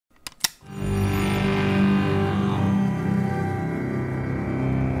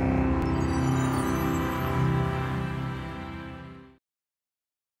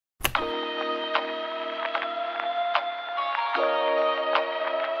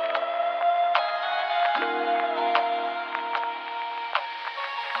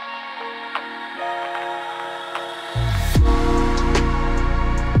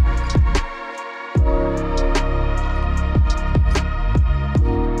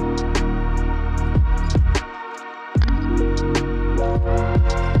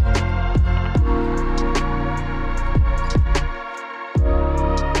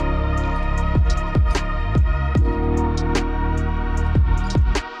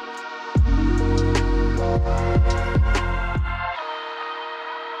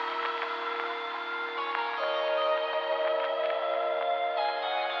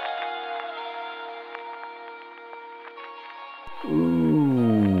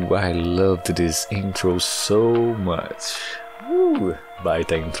I loved this intro so much.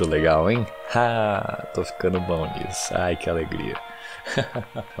 Baita intro legal, hein? Ha, tô ficando bom nisso. Ai, que alegria.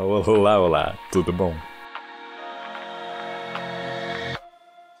 Olá, olá, tudo bom?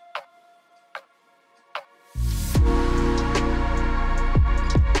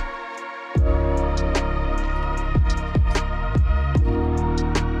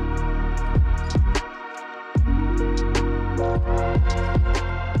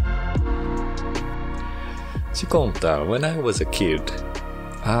 To contar, when I was a kid,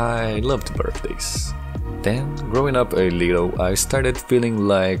 I loved birthdays. Then, growing up a little, I started feeling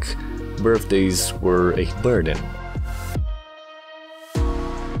like birthdays were a burden.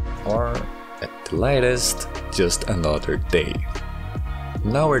 Or, at the latest, just another day.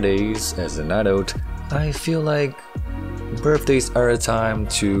 Nowadays, as an adult, I feel like birthdays are a time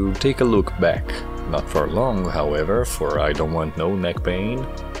to take a look back. Not for long, however, for I don't want no neck pain,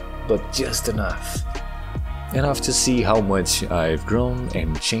 but just enough. Enough to see how much I've grown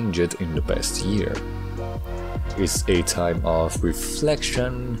and changed in the past year. It's a time of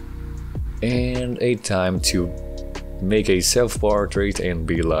reflection and a time to make a self-portrait and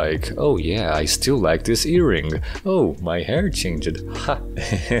be like, oh yeah, I still like this earring. Oh, my hair changed. Ha!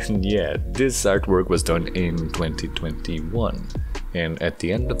 And yeah, this artwork was done in 2021. And at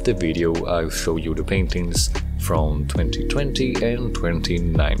the end of the video, I'll show you the paintings from 2020 and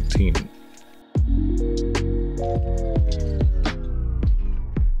 2019.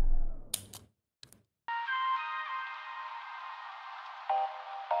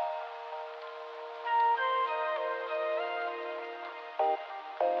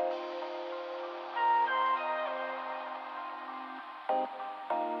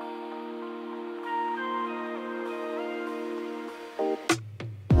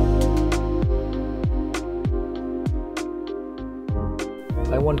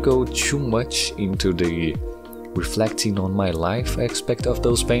 I won't go too much into the reflecting on my life aspect of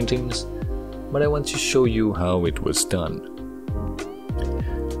those paintings, but I want to show you how it was done.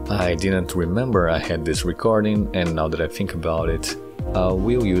 I didn't remember I had this recording, and now that I think about it, I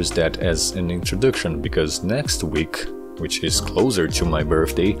will use that as an introduction, because next week, which is closer to my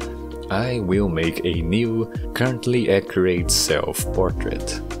birthday, I will make a new, currently accurate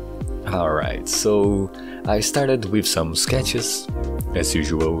self-portrait. Alright, so I started with some sketches, as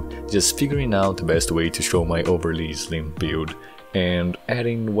usual, just figuring out the best way to show my overly slim build and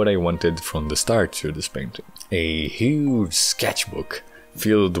adding what I wanted from the start to this painting. A huge sketchbook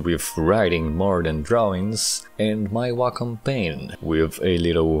filled with writing more than drawings, and my Wacom pen with a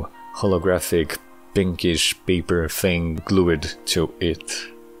little holographic pinkish paper thing glued to it.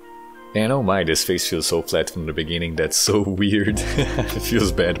 And oh my, this face feels so flat from the beginning, that's so weird. It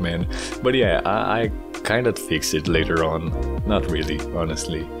feels bad, man. But yeah, I kinda fixed it later on. Not really,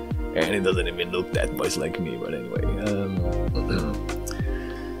 honestly. And it doesn't even look that much like me, but anyway.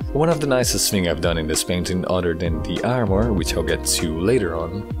 One of the nicest things I've done in this painting, other than the armor, which I'll get to later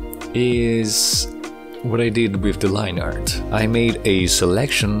on, is what I did with the line art. I made a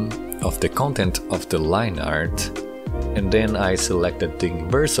selection of the content of the line art, and then I selected the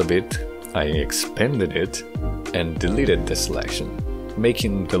inverse of it, I expanded it, and deleted the selection,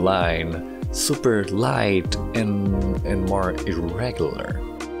 making the line super light and more irregular.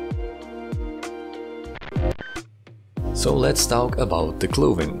 So let's talk about the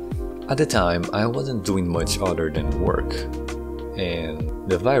clothing. At the time, I wasn't doing much other than work, and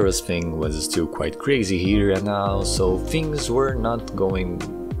the virus thing was still quite crazy here and now, so things were not going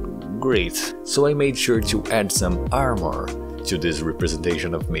great. So I made sure to add some armor to this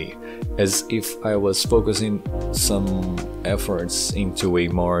representation of me, as if I was focusing some efforts into a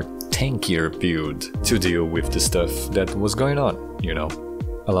more tankier build to deal with the stuff that was going on, you know.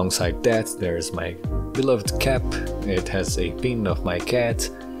 Alongside that, there's my beloved cap. It has a pin of my cat,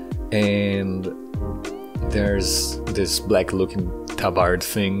 and there's this black looking tabard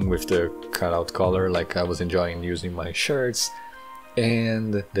thing with the cutout collar, like I was enjoying using my shirts.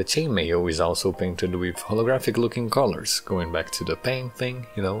 And the chainmail is also painted with holographic looking colors, going back to the paint thing,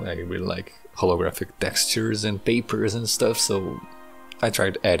 you know, I really like holographic textures and papers and stuff, so I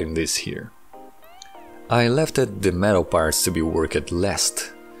tried adding this here. I left the metal parts to be worked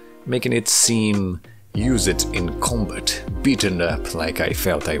last, making it seem used in combat, beaten up like I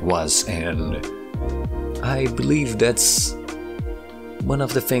felt I was, and I believe that's one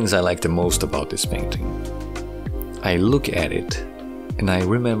of the things I like the most about this painting. I look at it and I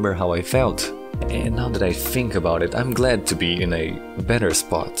remember how I felt, and now that I think about it, I'm glad to be in a better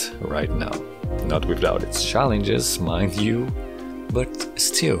spot right now. Not without its challenges, mind you, but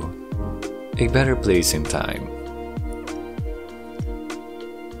still, a better place in time.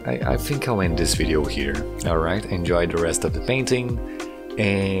 I think I'll end this video here. Alright, enjoy the rest of the painting,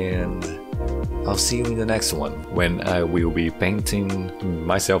 and I'll see you in the next one, when I will be painting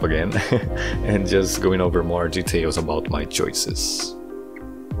myself again and just going over more details about my choices.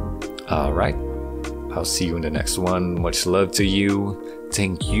 Alright, I'll see you in the next one. Much love to you.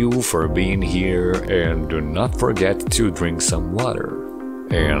 Thank you for being here, and do not forget to drink some water.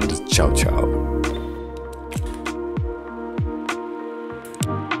 And ciao ciao.